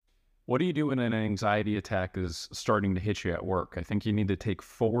What do you do when an anxiety attack is starting to hit you at work? I think you need to take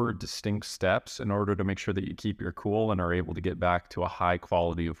 4 distinct steps in order to make sure that you keep your cool and are able to get back to a high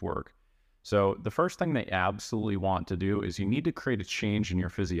quality of work. So the first thing they absolutely want to do is you need to create a change in your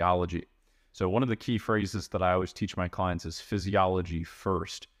physiology. So one of the key phrases that I always teach my clients is physiology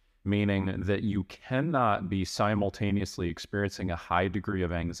first, meaning that you cannot be simultaneously experiencing a high degree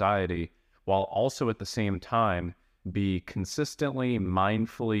of anxiety while also at the same time be consistently,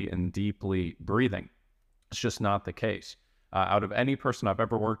 mindfully, and deeply breathing. It's just not the case. Out of any person I've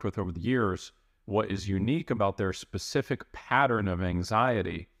ever worked with over the years, what is unique about their specific pattern of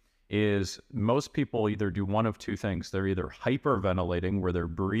anxiety is most people either do one of two things. They're either hyperventilating, where they're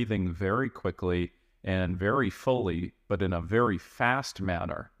breathing very quickly and very fully, but in a very fast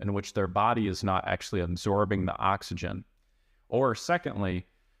manner, in which their body is not actually absorbing the oxygen. Or secondly,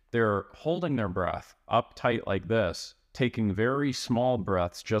 they're holding their breath up tight like this, taking very small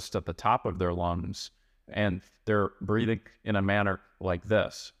breaths just at the top of their lungs, and they're breathing in a manner like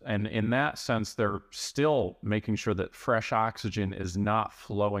this. And in that sense, they're still making sure that fresh oxygen is not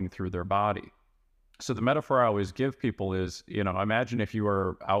flowing through their body. So the metaphor I always give people is, imagine if you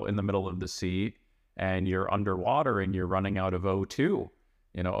were out in the middle of the sea and you're underwater and you're running out of O2.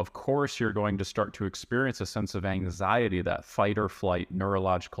 Of course, you're going to start to experience a sense of anxiety, that fight or flight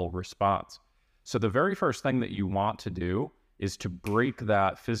neurological response. So the very first thing that you want to do is to break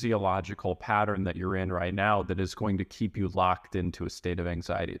that physiological pattern that you're in right now that is going to keep you locked into a state of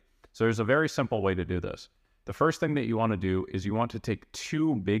anxiety. So there's a very simple way to do this. The first thing that you want to do is you want to take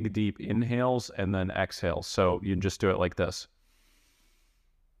 2 big, deep inhales and then exhales. So you just do it like this,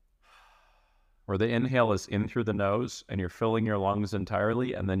 where the inhale is in through the nose and you're filling your lungs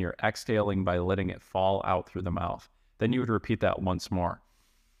entirely, and then you're exhaling by letting it fall out through the mouth. Then you would repeat that once more.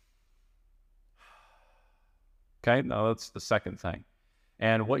 Okay, now that's the second thing.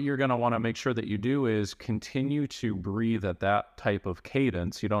 And what you're going to want to make sure that you do is continue to breathe at that type of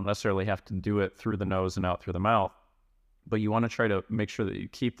cadence. You don't necessarily have to do it through the nose and out through the mouth, but you want to try to make sure that you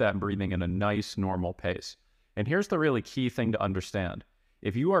keep that breathing in a nice, normal pace. And here's the really key thing to understand.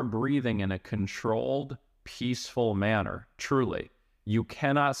 If you are breathing in a controlled, peaceful manner, truly, you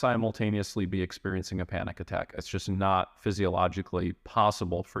cannot simultaneously be experiencing a panic attack. It's just not physiologically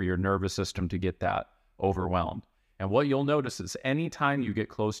possible for your nervous system to get that overwhelmed. And what you'll notice is anytime you get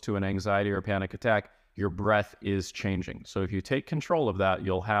close to an anxiety or panic attack, your breath is changing. So if you take control of that,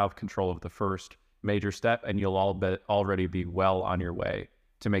 you'll have control of the first major step, and you'll already be well on your way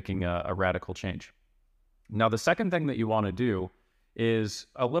to making a radical change. Now, the second thing that you want to do is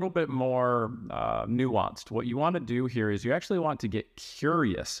a little bit more nuanced. What you want to do here is you actually want to get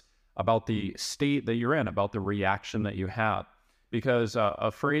curious about the state that you're in, about the reaction that you have. Because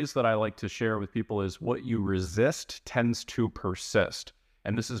a phrase that I like to share with people is what you resist tends to persist.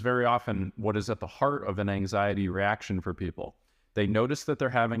 And this is very often what is at the heart of an anxiety reaction for people. They notice that they're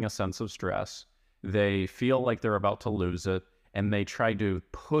having a sense of stress. They feel like they're about to lose it, and they try to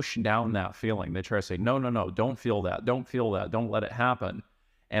push down that feeling. They try to say, no, don't feel that, don't let it happen.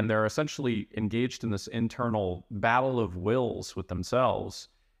 And they're essentially engaged in this internal battle of wills with themselves,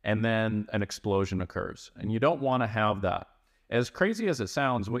 and then an explosion occurs. And you don't want to have that. As crazy as it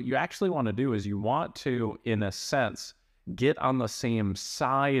sounds, what you actually want to do is you want to, in a sense, get on the same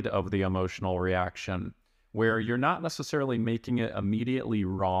side of the emotional reaction, where you're not necessarily making it immediately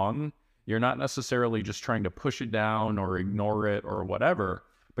wrong. You're not necessarily just trying to push it down or ignore it or whatever,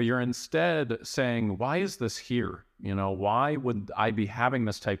 but you're instead saying, why is this here? Why would I be having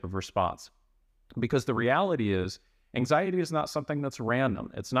this type of response? Because the reality is, anxiety is not something that's random.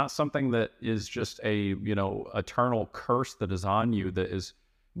 It's not something that is just a, eternal curse that is on you that is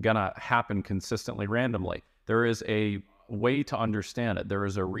gonna happen consistently randomly. There is a way to understand it. There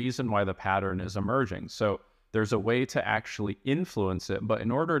is a reason why the pattern is emerging. So there's a way to actually influence it, but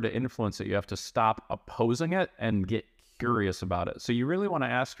in order to influence it, you have to stop opposing it and get curious about it. So you really want to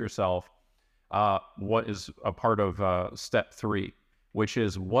ask yourself what is a part of step 3, which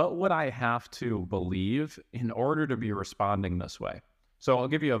is, what would I have to believe in order to be responding this way? So I'll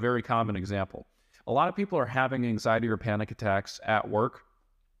give you a very common example. A lot of people are having anxiety or panic attacks at work,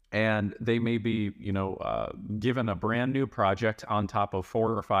 and they may be, given a brand new project on top of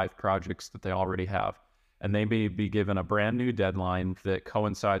 4 or 5 projects that they already have. And they may be given a brand new deadline that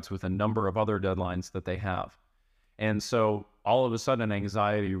coincides with a number of other deadlines that they have. And so all of a sudden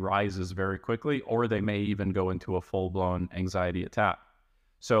anxiety rises very quickly, or they may even go into a full-blown anxiety attack.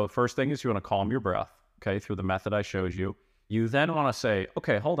 So first thing is you want to calm your breath, okay, through the method I showed you. You then want to say,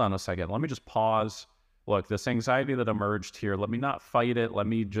 okay, hold on a second. Let me just pause. look, this anxiety that emerged here, let me not fight it. Let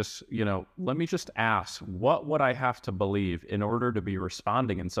me just, let me just ask, what would I have to believe in order to be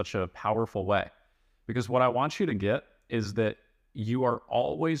responding in such a powerful way? Because what I want you to get is that you are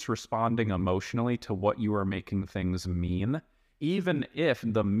always responding emotionally to what you are making things mean, even if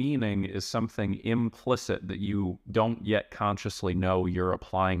the meaning is something implicit that you don't yet consciously know you're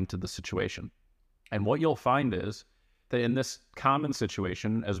applying to the situation. And what you'll find is that in this common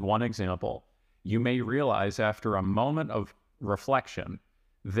situation, as one example, you may realize after a moment of reflection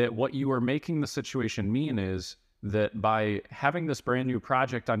that what you are making the situation mean is that by having this brand new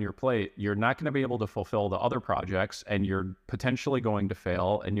project on your plate, you're not going to be able to fulfill the other projects, and you're potentially going to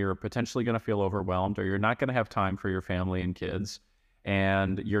fail, and you're potentially going to feel overwhelmed, or you're not going to have time for your family and kids,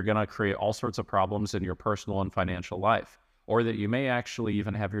 and you're going to create all sorts of problems in your personal and financial life, or that you may actually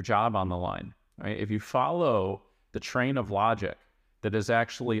even have your job on the line. Right? If you follow the train of logic that is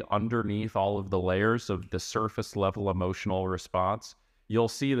actually underneath all of the layers of the surface level emotional response, you'll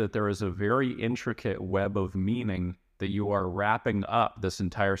see that there is a very intricate web of meaning that you are wrapping up this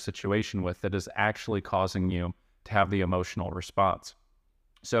entire situation with that is actually causing you to have the emotional response.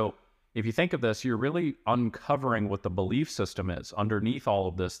 So if you think of this, you're really uncovering what the belief system is underneath all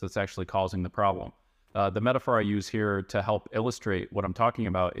of this that's actually causing the problem. The metaphor I use here to help illustrate what I'm talking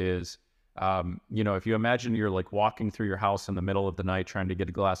about is, if you imagine you're like walking through your house in the middle of the night trying to get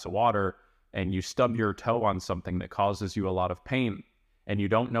a glass of water, and you stub your toe on something that causes you a lot of pain, and you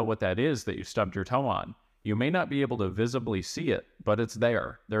don't know what that is that you stubbed your toe on, you may not be able to visibly see it, but it's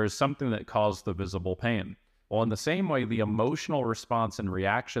there. There is something that caused the visible pain. Well, in the same way, the emotional response and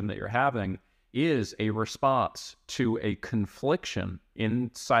reaction that you're having is a response to a confliction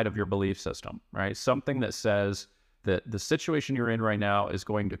inside of your belief system, right? Something that says that the situation you're in right now is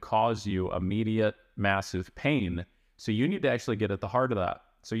going to cause you immediate, massive pain. So you need to actually get at the heart of that.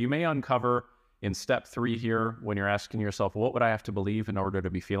 So you may uncover in step 3 here, when you're asking yourself, what would I have to believe in order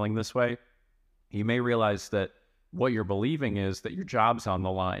to be feeling this way? You may realize that what you're believing is that your job's on the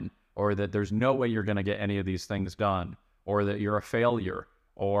line, or that there's no way you're going to get any of these things done, or that you're a failure,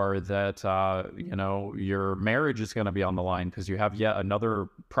 or that, your marriage is going to be on the line because you have yet another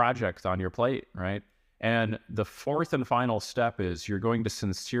project on your plate, right? And the fourth and final step is you're going to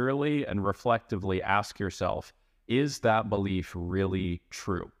sincerely and reflectively ask yourself, is that belief really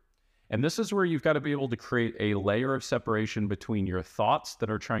true? And this is where you've got to be able to create a layer of separation between your thoughts that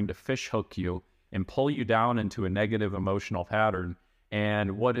are trying to fishhook you and pull you down into a negative emotional pattern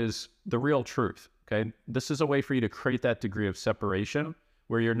and what is the real truth, okay? This is a way for you to create that degree of separation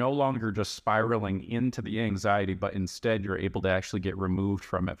where you're no longer just spiraling into the anxiety, but instead you're able to actually get removed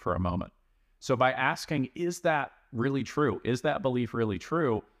from it for a moment. So by asking, is that really true? Is that belief really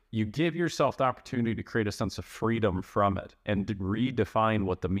true? You give yourself the opportunity to create a sense of freedom from it and to redefine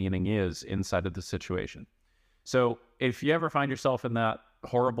what the meaning is inside of the situation. So if you ever find yourself in that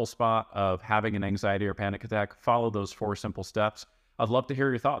horrible spot of having an anxiety or panic attack, follow those 4 simple steps. I'd love to hear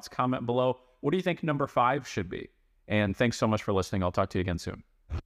your thoughts. Comment below. What do you think number 5 should be? And thanks so much for listening. I'll talk to you again soon.